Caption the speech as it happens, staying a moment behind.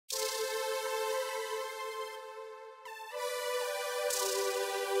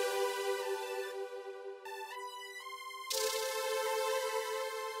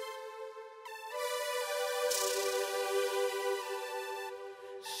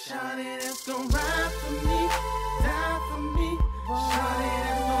Shawty that's gon' ride for me, die for me. Shawty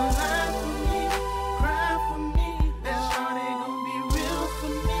that's gon' lie for me, cry for me. That shawty gon' be real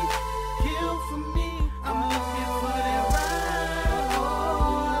for me, kill for me. I'm looking for that ride or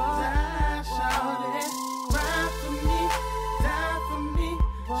die. Shawty ride for me, die for me.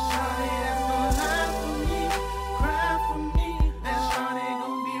 Shawty that's gon' lie for me, cry for me. That shawty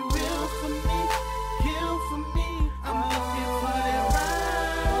gon' be real for me, kill for me. I'm looking for that ride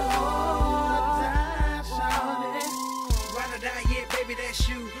or die. Shawty ride or die, yeah, baby, that's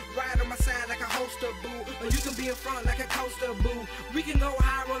you. Ride on my side like a holster, boo. Or you can be in front like a coaster, boo. We can go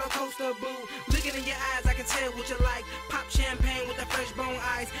high roller coaster, boo. Looking in your eyes, I can tell what you like. Pop champagne with that fresh bone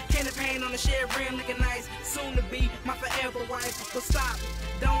ice. Candy paint on the shed rim looking nice. Soon to be my forever wife. But stop,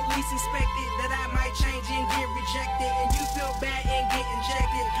 don't least expect it that I might change and get rejected. And you feel bad and get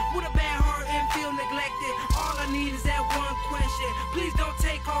injected with a bad heart and feel neglected. All I need is that one question. Please don't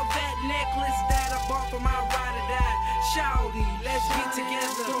take off that necklace that I bought for my ride or die. Shawty, let's get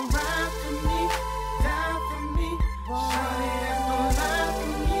together. So ride for me, die for me. Shawty that's gon' lie for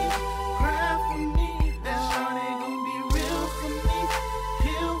me, cry for me. That shawty gon' be real for me,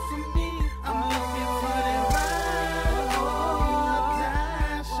 kill for me. I'm looking for that ride or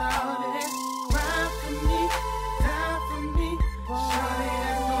die. Shawty ride for me, die for me. Shawty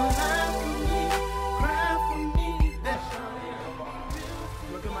that's gon' lie for me, cry for me. That shawty gon' be real for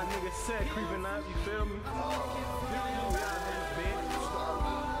me. Look at my nigga set creeping up, you feel me?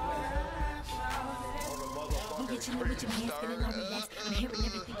 You chillin' with your hands, feeling all relaxed. I'm hearing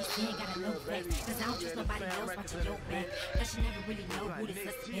everything you're saying, gotta know facts. Cause I don't trust nobody else watching your back. Cause you never really know who the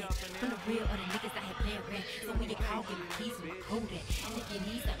suspect. From the real or the niggas I had playing rap. So when you call, give me keys and my code at. And if you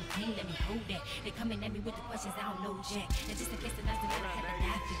need something clean, let me hold that. They coming at me with the questions, I don't know jack. And just in case the night that I had to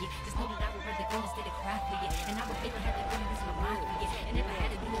die for you, just know that I would rather go instead of cry for you. And I would think I had to really lose my mind for you. And if I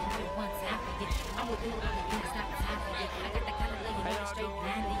had to do it only one time for you, I would do it all again, it's not the time for you. I got that kind of love, you know, straight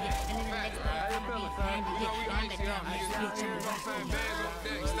blind to you. And then the next time I'm gonna be fine to you. And I'm that damn next bitch, I'm the rock for you.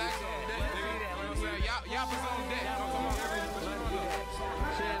 Y'all put on deck.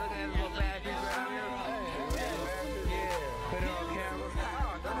 Shit, look at that little bad piece right here. Yeah, put it on camera.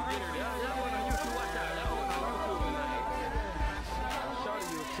 That one on YouTube, watch out. That one on YouTube tonight. Show the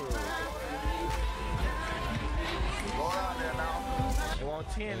YouTube. Go out there now. They want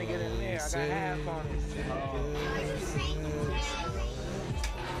 10 to get in there. I got half on it.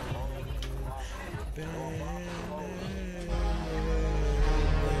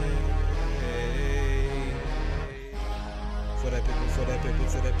 For that paper, for that paper,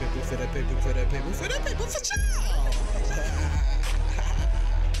 for that paper, for that paper, for that paper, for that paper, for y'all.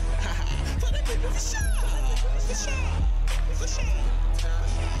 For that paper, for sure.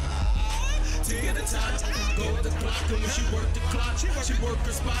 Tick at the top, go at the clock, and when she work the clock, she work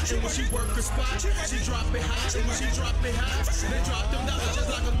her spot, and when she work her spot, she drop it high, and when she drop it high, they drop them dollars just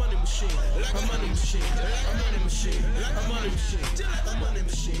like a money machine, a money machine, a money machine, a money machine, a money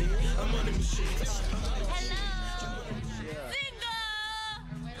machine, a money machine. That's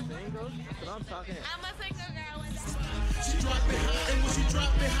what I'm talking. I'm a single girl. She drop it high, and when she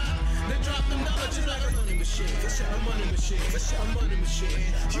drop it high, they drop them dollars just like a money machine, a money machine, a money machine,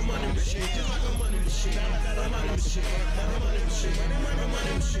 a money machine, just like a money machine, a money machine, a money machine, a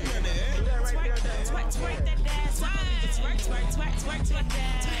money machine. Twerk, twerk that dance, twerk, twerk, twerk, twerk, twerk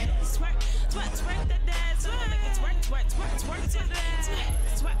that, twerk, twerk, twerk that dance, twerk, twerk, twerk, twerk that dance,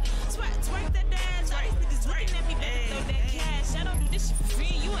 twerk, twerk, twerk that dance. All these niggas looking at me, better throw that cash. I don't do this shit for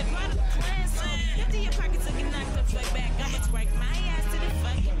free. You ain't part of the class. Empty your pockets so you knock the fuck back. I'ma twerk my ass to the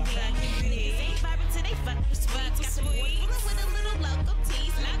fucking beat. Niggas ain't vibing till they fuck with sweet. Got the boy full with a little local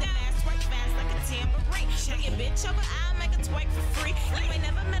tease. Now that ass twerk fast like a tambourine. Bring your bitch over, I'll make a twerk for free. You ain't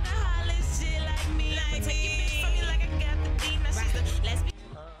never met a hollis shit like me. I'ma take your bitch from you like I got the D. Now she's the lesbian.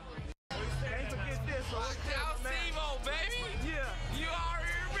 Can't forget this, so what's Y'all up, man? Steve-O, baby. Yeah. You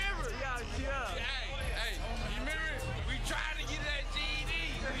already remember. Yeah. Hey, you remember? We tried to get that GED.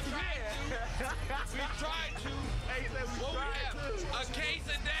 We tried to. Hey, he said we What we tried have? to. A case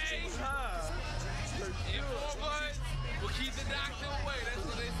a day. In 4 months, we'll keep the doctor away. That's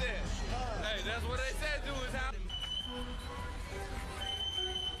what they said. Hey, that's what they said. Do is how.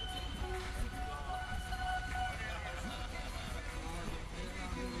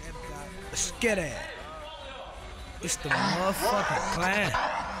 Let's get it. It's the motherfucking clan.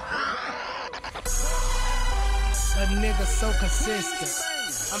 A nigga so consistent.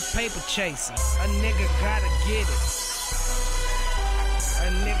 I'm paper chasing. A nigga gotta get it. A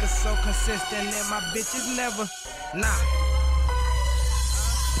nigga so consistent and my bitches never. Nah.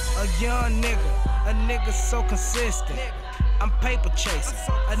 A young nigga. A nigga so consistent. I'm paper chasing.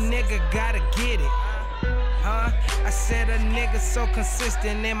 A nigga gotta get it. Huh? I said a nigga so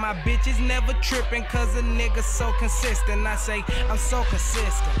consistent and my bitches never tripping cause a nigga so consistent. I say I'm so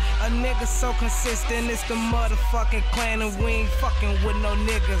consistent. A nigga so consistent, it's the motherfucking clan and we ain't fucking with no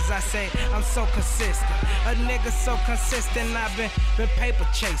niggas. I say I'm so consistent. A nigga so consistent, I've been paper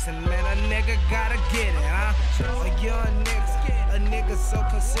chasing, man. A nigga gotta get it, huh? A young nigga, a nigga so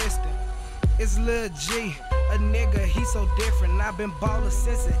consistent. It's Lil G, a nigga, he so different. I've been ballin'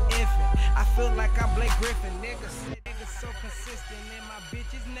 since an infant. I feel like I'm Blake Griffin. Niggas so consistent and my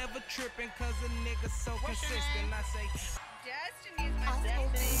bitches never tripping cause a nigga so consistent. I say Justin is my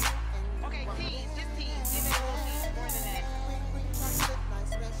Justin. Okay, tease, just tease. Give it a little tease, more than that.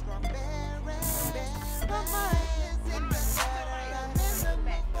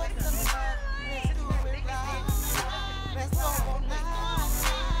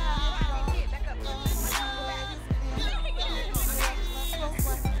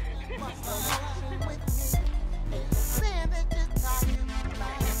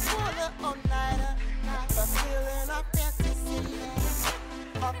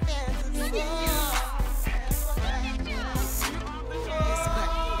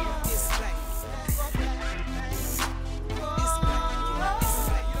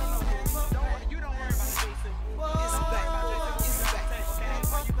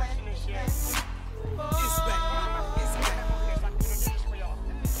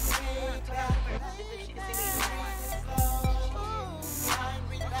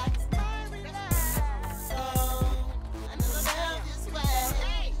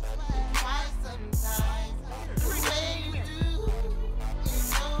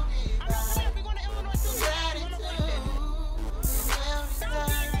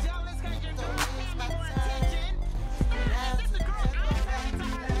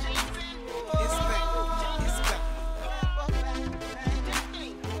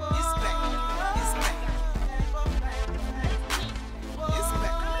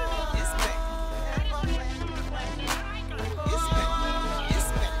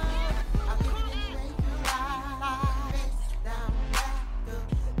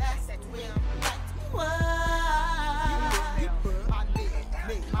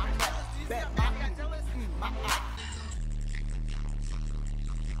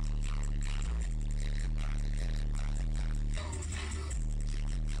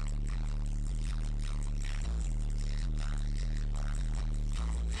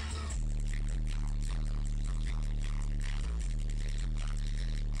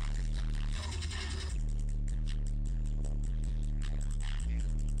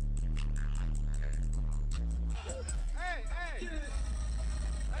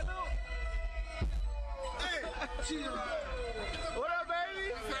 What up,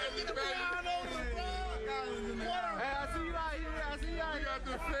 baby? Hey, I see you out here. I see you out here. Got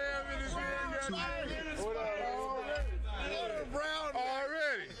the fam in his hand. What up, Brown?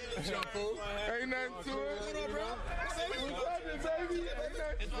 Already. Ain't nothing to it. What up, bro? What's happening, baby?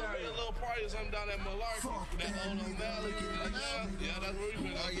 It's gonna be a little party or something down at Malarkey. That old Valley. Yeah, that's where we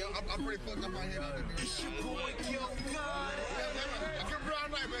been. Yeah, I'm pretty fucked up out here. It's your boy, Kill God. It's your brown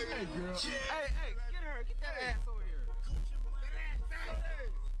night, baby. Hey, girl. Hey, get her. Get that ass over here.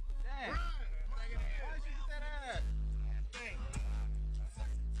 Dang. Why did you get that ass?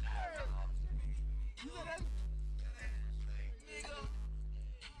 You said that?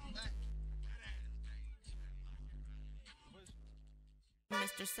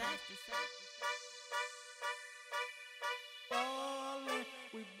 Mr. Sack. Ballin',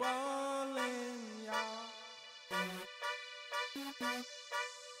 we ballin', y'all.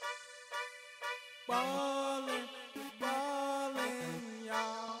 Ballin', we ballin',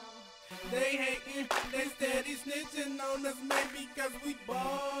 y'all. They hatin', they steady snitching on us, maybe cause we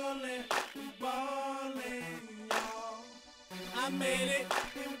ballin', y'all. I made it,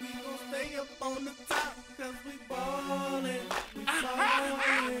 and we gon' stay up on the top, cause we ballin', y'all.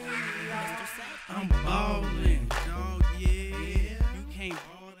 I'm ballin', dog, yeah. You can't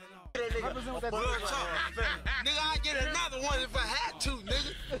ball at all. Nigga, I get another one if I had to,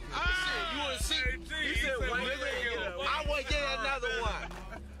 nigga. Shit, you wanna see? He said, I would get another one.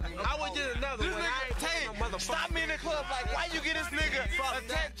 I would get another one. Stop me in the club like, why you get this nigga a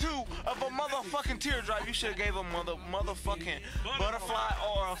tattoo of a motherfucking teardrop? You should've gave him motherfucking butterfly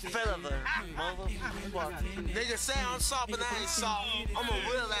or a feather. Motherfucker. Nigga say I'm soft, but I ain't soft. I'm a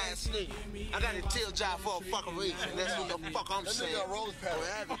real ass nigga. I got a teardrop for a fucking reason. That's what the fuck I'm saying. You're a rose petal.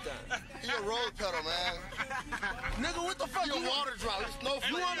 Everything. You're a rose petal, man. Nigga, what the fuck? You're a water drop. It's no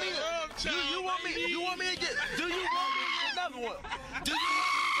You want me to, you want me to get, do you want me to get another one? Do you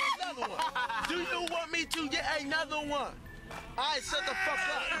want me to get another one? Do you want me to get another one? Alright, shut the fuck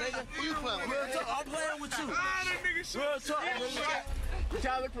up, nigga. Who you playing with? Real talk, I'm playing with you. Real talk. We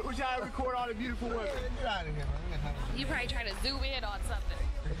try to record all the beautiful women. Get out of here, man. You probably trying to zoom in on something.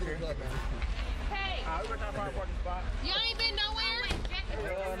 Hey! We're trying to find a parking spot. You ain't been nowhere?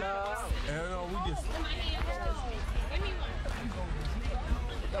 Hell no. Hell no, we just... Give me one.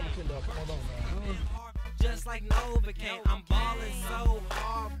 Just like Novocaine, I'm ballin' so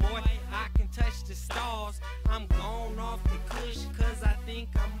hard, boy, I can touch the stars. I'm gone off the kush, cause I think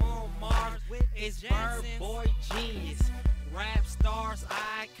I'm on Mars. It's Bird Boy Genius, rap stars,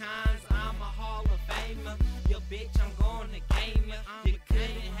 icons, I'm a Hall of Famer. Yo, bitch, I'm gonna game ya. You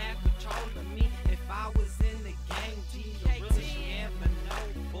couldn't have control of me if I was in the game. G, you really never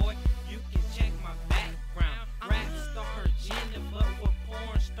know, boy, you can check my background. Rap star Jennifer with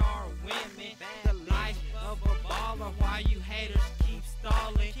porn star women. The life of a baller, why you haters keep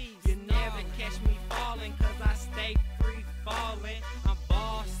stalling. You never catch me falling, cause I stay free falling. I'm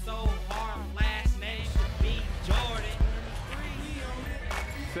ball so hard, last name should be Jordan.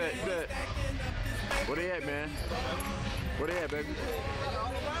 Set. Where they at, man? Where they at, baby?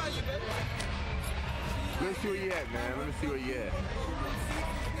 Let me see where you at, man. Let me see where you at.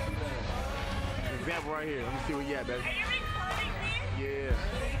 Example right here. Let me see where you at, baby. Are you recording me? Yeah.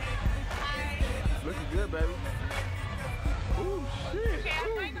 Looking good, baby. Ooh, shit. Okay, I'm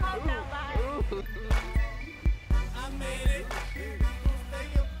going home now. Bye. I made it. Stay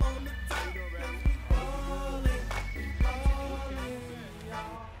up on the top.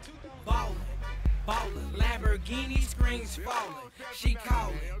 Ballin', Lamborghini screens fallin'. She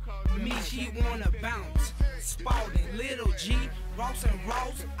callin' me, she wanna bounce. Spalding, Little G, Ross and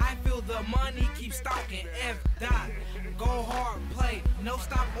Rose. I feel the money keep stalking. F. Dot, go hard, play, no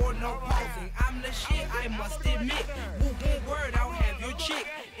stop or no pausing. I'm the shit, I must admit. One word, I'll have your chick,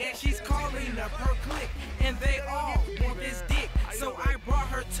 and she's calling up her clique, and they all want this dick. So I brought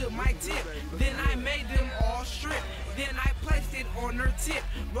her to my tip, then I made them all strip. Then I placed it on her tip.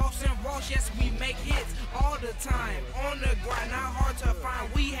 Ross and Ross, yes, we make hits all the time. On the grind, not hard to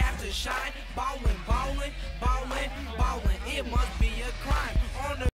find. We have to shine. Ballin', ballin', ballin', ballin'. It must be a crime. On the